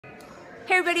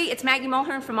Hey everybody, it's Maggie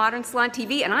Mulhern from Modern Salon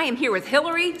TV, and I am here with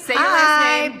Hillary. Say your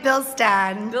Hi, last name.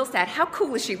 Bilstad. Bilstad. How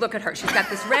cool is she? Look at her. She's got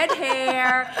this red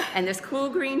hair and this cool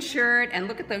green shirt, and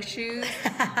look at those shoes.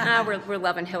 We're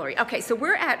loving Hillary. Okay, so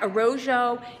we're at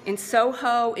Arrojo in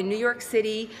Soho in New York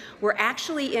City. We're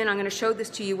actually in, I'm going to show this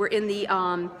to you, we're in the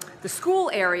school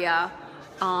area.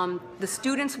 The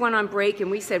students went on break and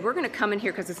we said we're going to come in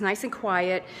here because it's nice and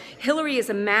quiet. Hillary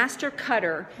is a master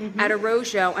cutter at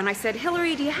Arrojo, and I said,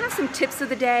 Hillary, do you have some tips of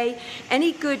the day?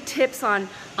 Any good tips on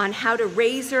how to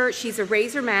razor? She's a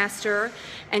razor master,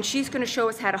 and she's going to show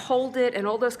us how to hold it and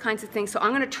all those kinds of things. So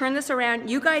I'm going to turn this around.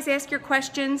 You guys ask your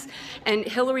questions, and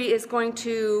Hillary is going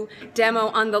to demo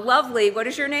on the lovely, what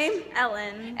is your name?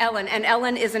 Ellen. Ellen, and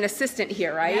Ellen is an assistant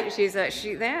here, right? Yeah.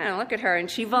 Yeah, look at her, and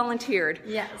she volunteered.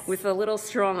 Yes. With a little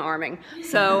strong arming.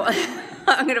 So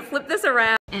I'm going to flip this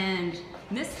around. And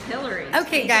Miss Hillary.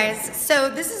 Okay guys, so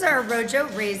this is our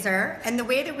Arrojo razor, and the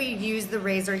way that we use the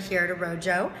razor here at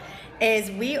Arrojo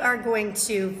is we are going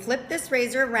to flip this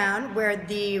razor around where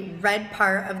the red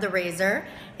part of the razor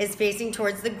is facing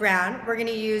towards the ground. We're going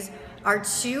to use our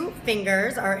two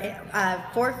fingers, our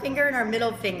forefinger and our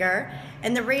middle finger,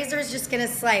 and the razor is just going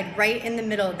to slide right in the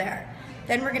middle there.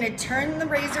 Then we're going to turn the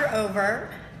razor over,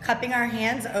 cupping our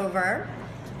hands over,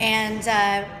 and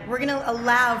we're going to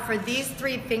allow for these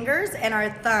three fingers and our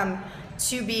thumb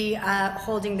to be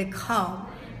holding the comb.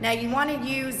 Now you want to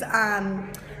use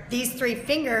these three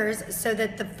fingers so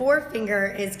that the forefinger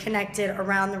is connected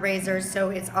around the razor, so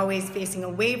it's always facing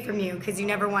away from you, because you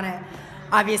never want to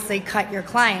obviously cut your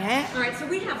client. All right, so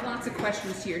we have lots of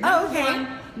questions here. Oh, okay. Number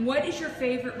one, what is your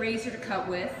favorite razor to cut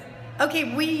with?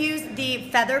 Okay, we use the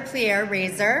Feather Plier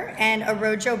razor, and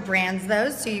Arrojo brands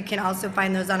those, so you can also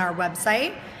find those on our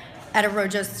website at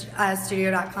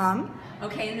arrojostudio.com.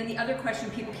 Okay, and then the other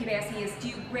question people keep asking is, do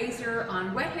you razor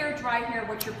on wet hair, dry hair?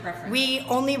 What's your preference? We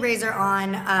only razor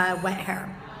on wet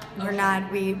hair.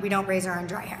 Okay. We don't razor on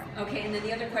dry hair. Okay, and then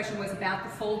the other question was about the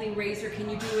folding razor. Can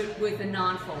you do it with a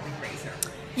non-folding razor?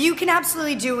 You can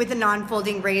absolutely do it with a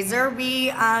non-folding razor. We,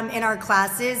 in our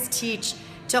classes, teach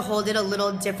to hold it a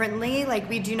little differently. Like,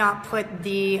 we do not put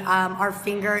the our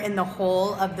finger in the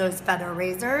hole of those feather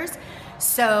razors.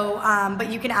 So,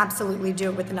 but you can absolutely do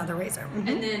it with another razor.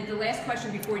 And then the last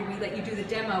question before we let you do the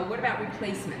demo, what about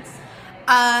replacements?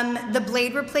 The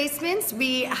blade replacements,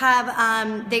 we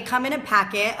have, they come in a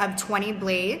packet of 20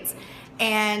 blades,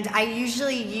 and I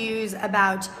usually use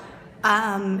about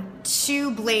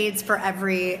 2 blades for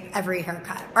every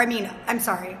haircut. Or I'm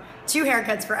sorry, 2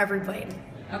 haircuts for every blade.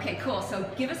 Okay, cool. So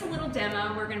give us a little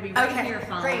demo. We're going to be right here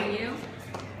following you.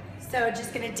 So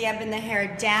just going to dampen the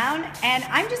hair down, and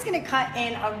I'm just going to cut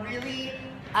in a really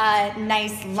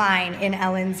nice line in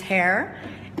Ellen's hair.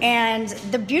 And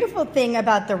the beautiful thing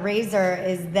about the razor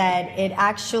is that it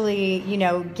actually, you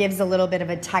know, gives a little bit of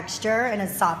a texture and a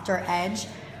softer edge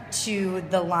to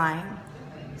the line.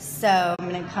 So I'm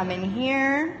going to come in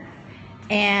here,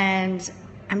 and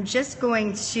I'm just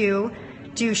going to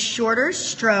do shorter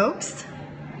strokes,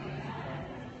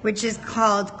 which is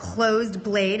called closed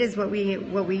blade, is what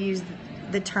we use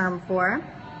the term for.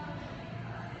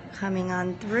 Coming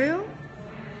on through.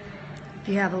 If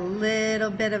you have a little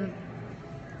bit of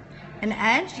an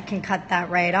edge, you can cut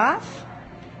that right off.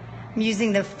 I'm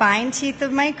using the fine teeth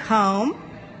of my comb.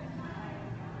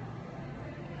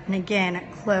 And again, a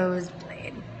closed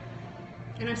blade.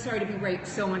 And I'm sorry to be right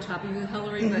so on top of you,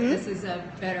 Hillary, but this is a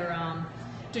better,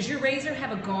 does your razor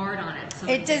have a guard on it?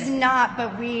 It does not,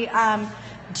 but we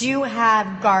do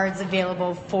have guards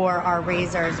available for our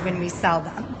razors when we sell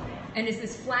them. And is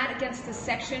this flat against the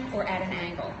section or at an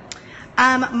angle?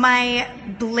 My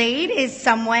blade is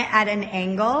somewhat at an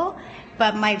angle,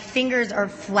 but my fingers are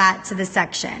flat to the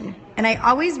section. And I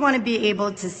always want to be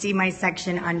able to see my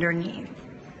section underneath.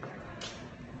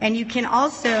 And you can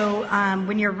also,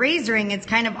 when you're razoring, it's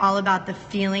kind of all about the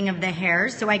feeling of the hair,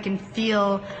 so I can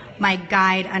feel my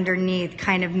guide underneath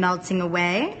kind of melting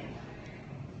away.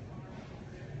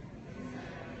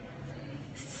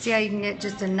 See how you can get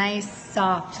just a nice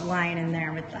soft line in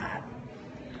there with that.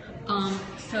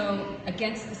 So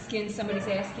against the skin, somebody's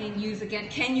asking,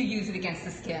 can you use it against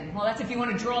the skin? Well, that's if you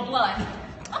want to draw blood.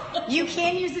 You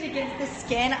can use it against the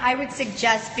skin. I would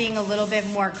suggest being a little bit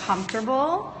more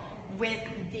comfortable with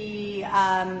the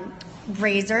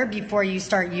razor before you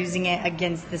start using it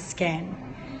against the skin.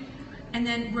 And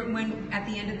then when at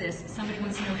the end of this, somebody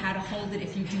wants to know how to hold it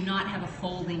if you do not have a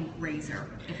folding razor,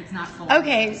 if it's not folding.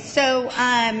 Okay, so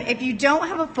if you don't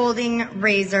have a folding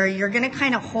razor, you're going to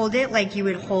kind of hold it like you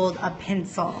would hold a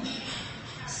pencil.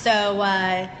 So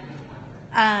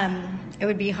it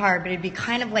would be hard, but it'd be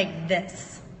kind of like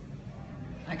this.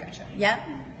 I gotcha. Yep.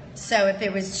 So if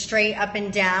it was straight up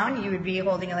and down, you would be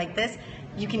holding it like this.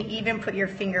 You can even put your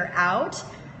finger out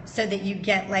so that you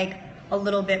get like a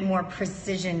little bit more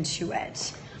precision to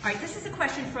it. All right, this is a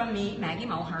question from me, Maggie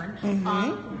Mulhern.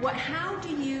 How do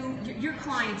your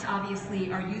clients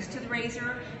obviously are used to the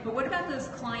razor, but what about those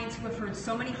clients who have heard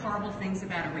so many horrible things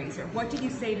about a razor? What do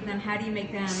you say to them? How do you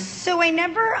make them? So I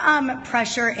never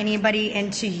pressure anybody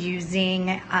into using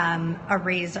a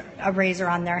razor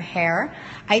on their hair.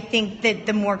 I think that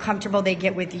the more comfortable they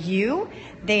get with you,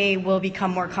 they will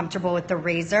become more comfortable with the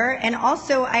razor. And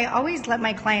also, I always let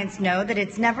my clients know that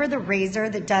it's never the razor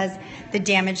that does the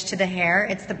damage to the hair,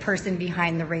 it's the person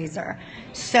behind the razor.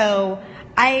 So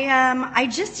I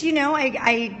just,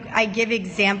 I give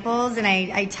examples, and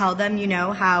I tell them,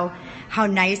 how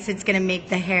nice it's gonna make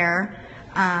the hair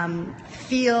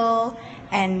feel,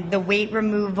 and the weight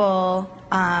removal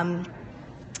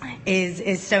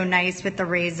is so nice with the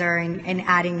razor, and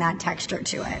adding that texture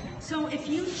to it. So if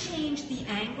you change the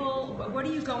angle, what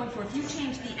are you going for? If you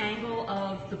change the angle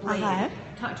of the blade,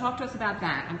 talk to us about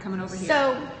that. I'm coming over here.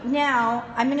 So now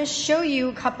I'm going to show you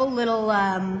a couple little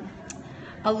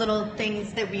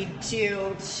things that we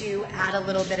do to add a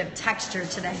little bit of texture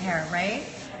to the hair, right?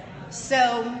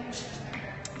 So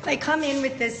if I come in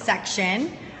with this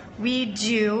section, we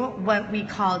do what we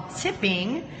call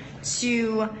tipping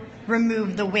to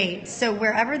remove the weight. So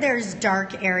wherever there's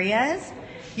dark areas,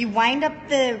 you wind up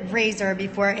the razor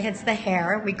before it hits the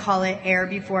hair. We call it air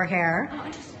before hair.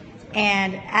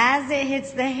 And as it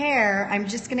hits the hair, I'm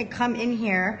just gonna come in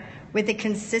here with a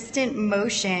consistent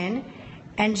motion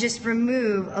and just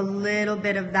remove a little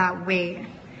bit of that weight.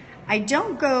 I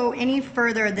don't go any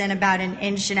further than about 1.5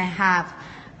 inches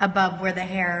above where the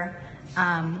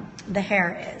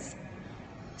hair is.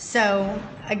 So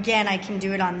again, I can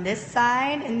do it on this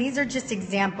side, and these are just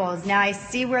examples. Now I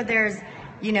see where there's,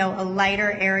 a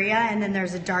lighter area and then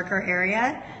there's a darker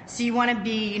area. So you want to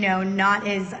be, not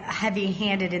as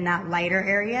heavy-handed in that lighter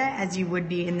area as you would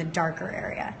be in the darker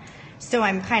area. So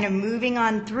I'm kind of moving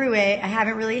on through it. I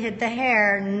haven't really hit the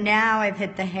hair. Now I've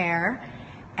hit the hair,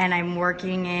 and I'm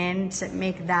working in to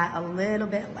make that a little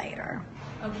bit lighter.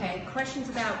 Okay, questions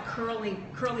about curly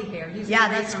hair. Yeah,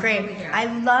 that's great. I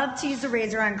love to use a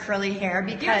razor on curly hair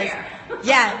because,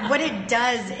 yeah, what it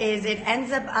does is it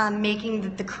ends up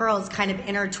making the curls kind of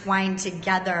intertwine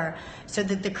together, so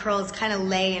that the curls kind of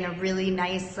lay in a really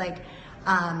nice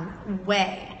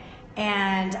way.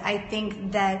 And I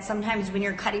think that sometimes when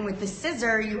you're cutting with the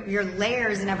scissor, your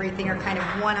layers and everything are kind of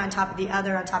one on top of the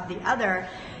other on top of the other.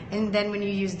 And then when you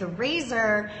use the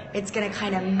razor, it's going to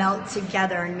kind of melt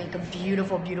together and make a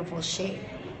beautiful, beautiful shape.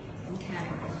 Okay.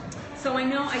 So I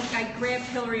know I grabbed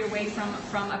Hillary away from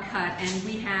a cut, and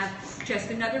we have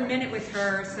just another minute with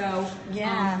her. So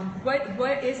yeah,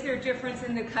 what is there a difference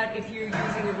in the cut if you're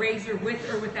using a razor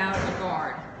with or without a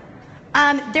guard?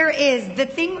 There is. The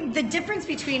difference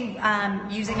between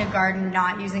using a guard and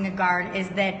not using a guard is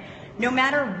that no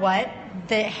matter what,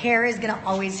 the hair is going to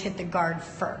always hit the guard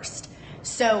first.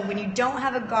 So when you don't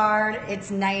have a guard, it's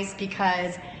nice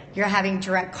because you're having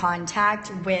direct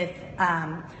contact with,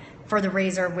 for the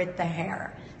razor with the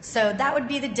hair. So that would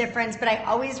be the difference, but I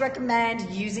always recommend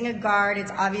using a guard. It's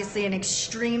obviously an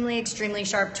extremely, extremely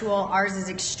sharp tool. Ours is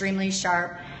extremely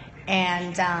sharp,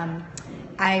 and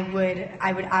I would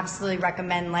absolutely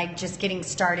recommend just getting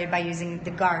started by using the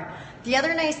guard. The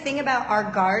other nice thing about our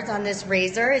guards on this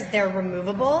razor is they're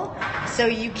removable. So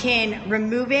you can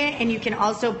remove it, and you can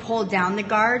also pull down the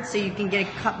guard so you can get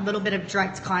a little bit of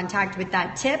direct contact with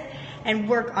that tip and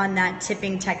work on that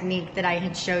tipping technique that I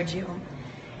had showed you.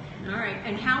 All right,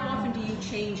 and how often do you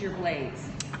change your blades?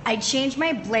 I change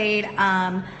my blade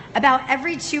about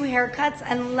every 2 haircuts,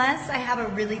 unless I have a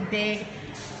really big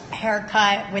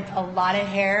haircut with a lot of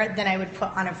hair, then I would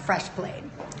put on a fresh blade.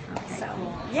 Okay, so,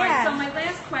 cool. Yeah. All right, so my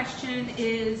last question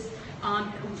is,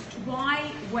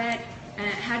 why wet?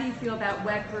 How do you feel about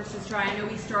wet versus dry? I know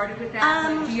we started with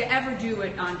that, but do you ever do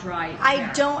it on dry hair?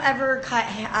 I don't ever cut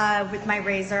with my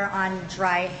razor on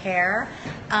dry hair.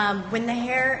 When the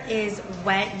hair is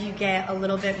wet, you get a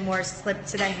little bit more slip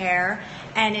to the hair,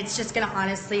 and it's just going to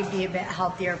honestly be a bit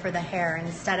healthier for the hair.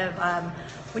 Instead of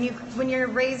when you're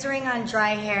razoring on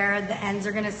dry hair, the ends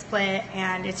are going to split,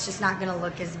 and it's just not going to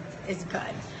look as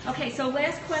good. Okay, so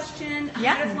last question.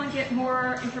 Yeah. How does one get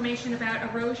more information about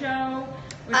Arrojo?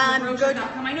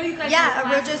 Arrojo.com. I know you guys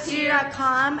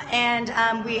arrojostudio.com, and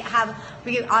we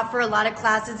offer a lot of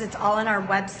classes. It's all on our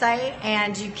website,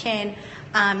 and you can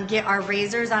get our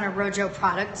razors on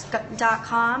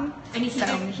arrojoproducts.com. And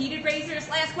heated razors.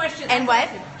 Last question. And what?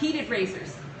 Heated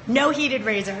razors. No heated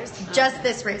razors, just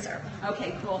this razor.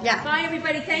 Okay, cool. Yeah. Bye,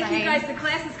 everybody. Thank you, guys. The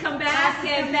class has come back,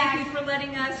 and thank you for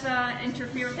letting us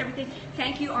interfere with everything.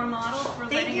 Thank you, our model, for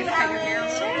letting us cut your hair a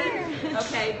little bit.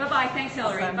 Okay, bye-bye. Thanks,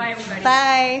 Hillary. Bye, everybody.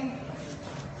 Bye.